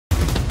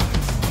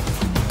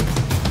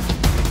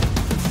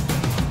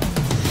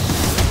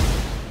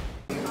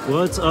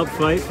What's up,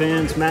 fight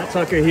fans? Matt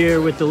Tucker here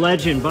with the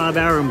legend, Bob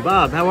Arum.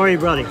 Bob, how are you,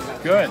 buddy?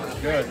 Good,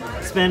 good.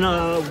 It's been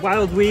a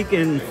wild week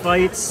in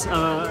fights.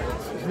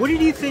 What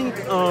did you think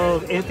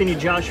of Anthony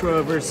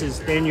Joshua versus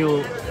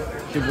Daniel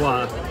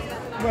Dubois?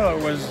 Well,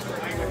 it was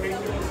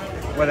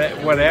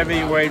what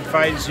heavyweight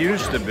fights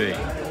used to be.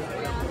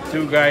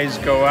 Two guys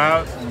go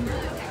out and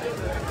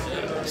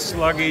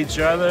slug each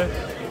other,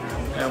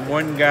 and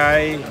one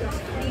guy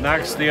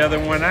knocks the other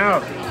one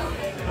out.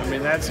 I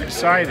mean, that's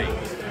exciting.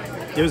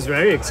 It was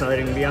very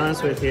exciting, to be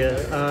honest with you.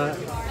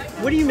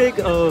 What do you make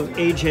of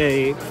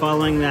AJ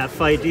following that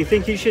fight? Do you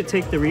think he should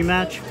take the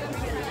rematch?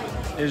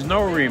 There's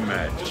no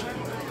rematch.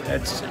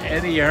 That's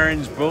Eddie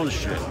Hearn's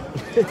bullshit.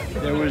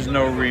 There was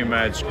no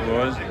rematch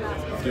clause.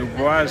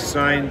 Dubois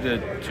signed a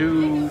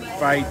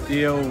 2-fight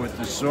deal with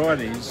the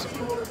Saudis,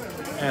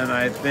 and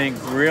I think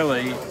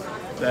really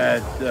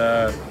that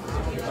the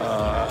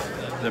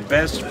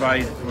best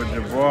fight for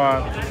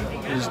Dubois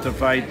is to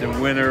fight the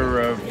winner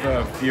of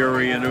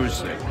Fury and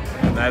Usyk,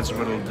 and that's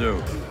what it'll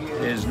do.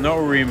 There's no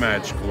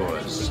rematch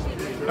clause.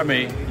 I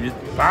mean,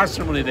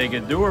 possibly they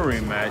could do a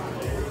rematch,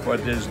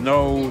 but there's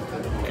no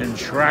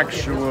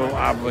contractual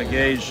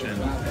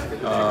obligation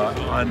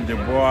on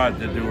Dubois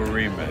to do a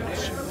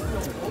rematch.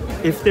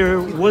 If there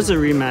was a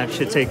rematch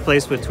to take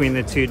place between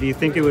the two, do you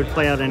think it would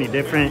play out any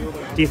different?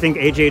 Do you think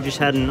AJ just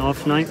had an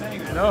off night?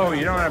 No,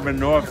 you don't have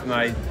an off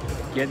night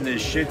getting the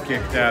shit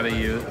kicked out of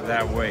you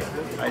that way.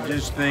 I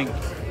just think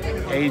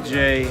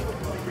AJ,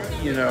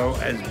 you know,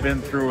 has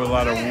been through a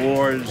lot of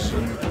wars,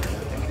 and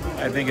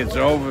I think it's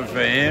over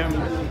for him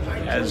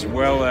as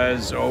well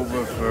as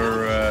over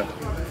for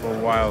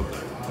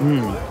Wilder.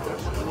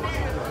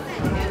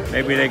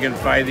 Maybe they can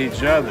fight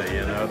each other,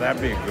 you know,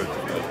 that'd be a good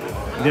fight.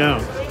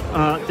 Yeah.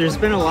 There's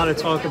been a lot of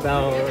talk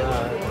about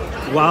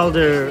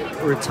Wilder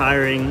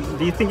retiring.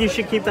 Do you think he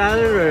should keep at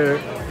it, or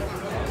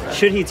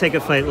should he take a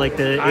fight like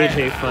the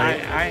AJ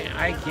fight?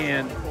 I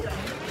can't.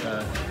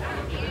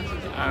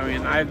 I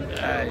mean,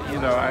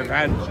 I've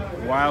had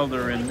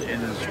Wilder in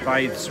his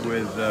fights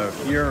with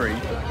Fury,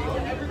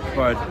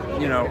 but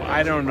you know,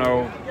 I don't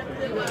know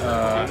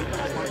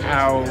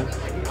how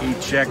he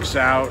checks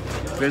out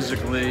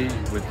physically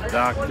with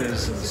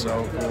doctors and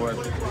so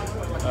forth,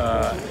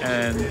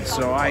 and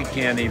so I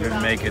can't even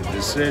make a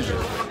decision.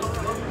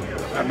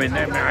 I mean,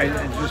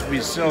 I'd just be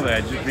silly.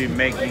 I'd just be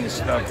making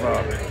stuff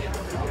up.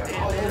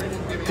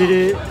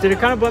 Did it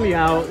kind of bum you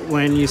out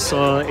when you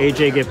saw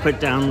AJ get put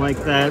down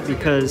like that?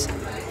 Because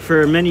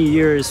for many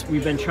years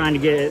we've been trying to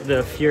get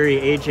the Fury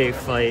AJ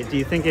fight. Do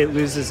you think it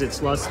loses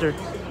its luster?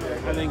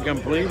 I think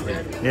completely.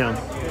 Yeah.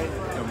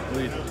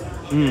 Completely.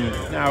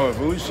 Now, if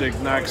Usyk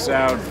knocks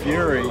out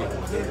Fury,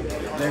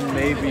 then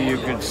maybe you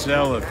could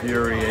sell a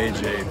Fury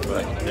AJ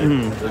fight.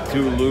 The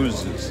two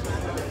loses.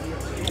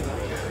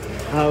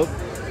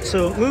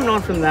 So moving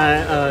on from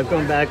that,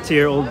 going back to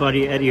your old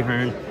buddy Eddie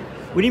Hearn,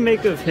 what do you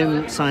make of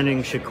him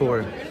signing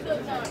Shakur?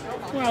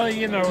 Well,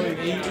 you know,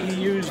 he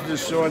used the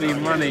Saudi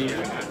money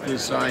to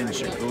sign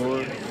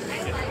Shakur,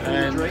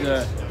 and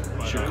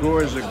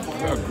Shakur is a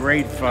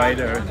great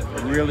fighter,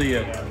 really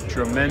a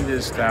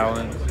tremendous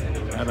talent,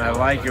 and I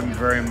like him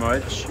very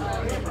much.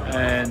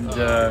 And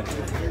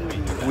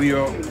we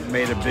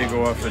made a big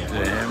offer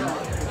to him,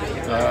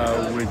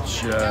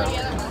 which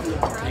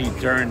he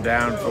turned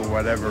down for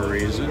whatever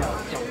reason.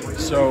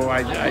 So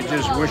I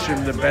just wish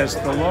him the best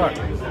of luck.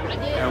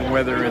 And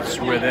whether it's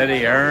with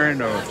Eddie Hearn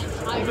or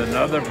with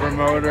another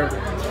promoter,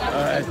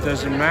 it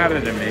doesn't matter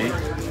to me.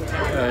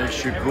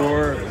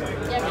 Shakur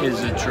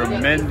is a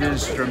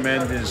tremendous,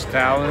 tremendous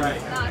talent,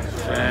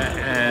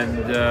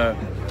 and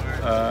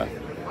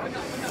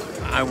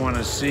I want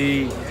to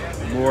see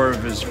more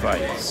of his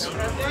fights.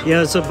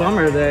 Yeah, it's a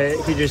bummer that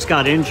he just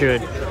got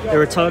injured. There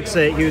were talks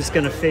that he was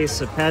going to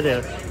face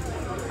Zepeda.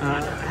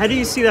 How do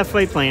you see that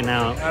fight playing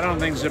out? I don't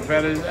think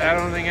Zepeda. I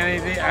don't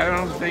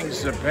think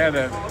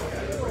Zepeda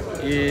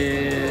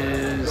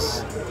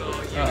is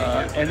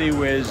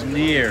anywhere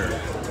near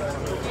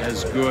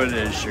as good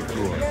as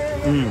Shakur.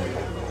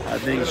 I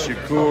think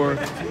Shakur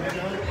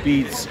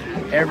beats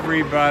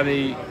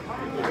everybody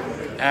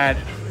at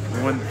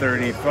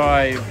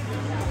 135.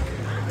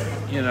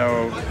 You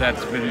know,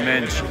 that's been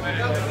mentioned.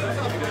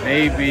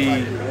 Maybe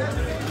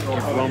if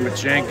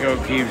Lomachenko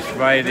keeps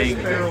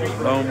fighting,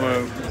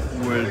 Loma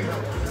would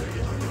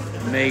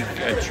make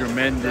a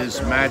tremendous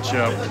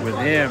matchup with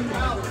him.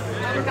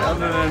 But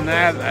other than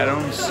that, I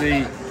don't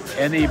see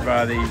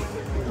anybody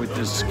with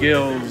the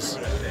skills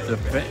to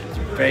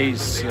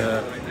face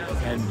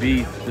and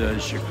beat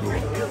Shakur.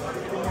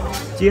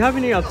 Do you have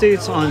any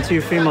updates on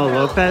Teofimo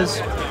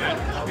Lopez?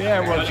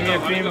 Yeah, well,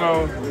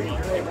 Teofimo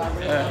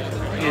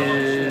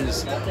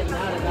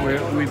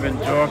we've been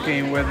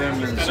talking with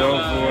him and so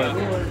forth,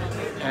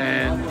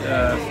 and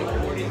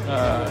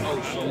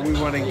we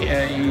want to.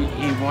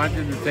 He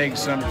wanted to take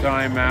some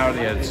time out.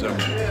 He had some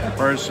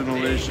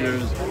personal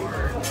issues,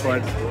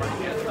 but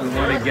we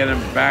want to get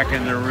him back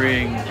in the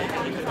ring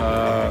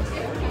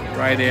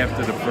right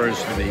after the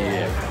first of the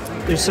year.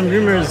 There's some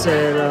rumors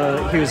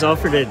that he was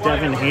offered a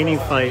Devin Haney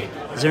fight.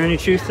 Is there any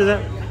truth to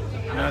that?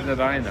 Not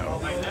that I know.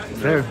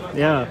 Fair.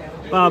 Yeah.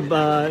 Bob,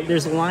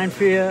 there's a line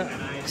for you,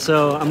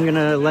 so I'm going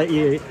to let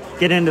you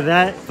get into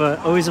that, but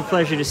always a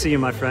pleasure to see you,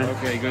 my friend.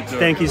 Okay, good talk.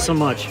 Thank you so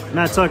much.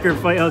 Matt Tucker,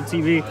 Fight Hub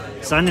TV,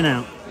 signing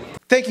out.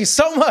 Thank you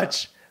so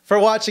much for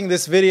watching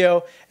this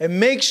video, and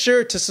make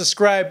sure to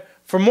subscribe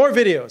for more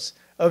videos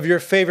of your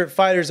favorite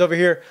fighters over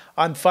here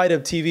on Fight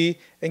Hub TV,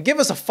 and give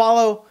us a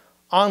follow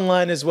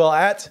online as well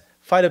at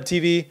Fight Hub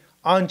TV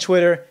on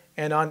Twitter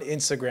and on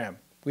Instagram.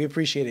 We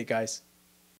appreciate it, guys.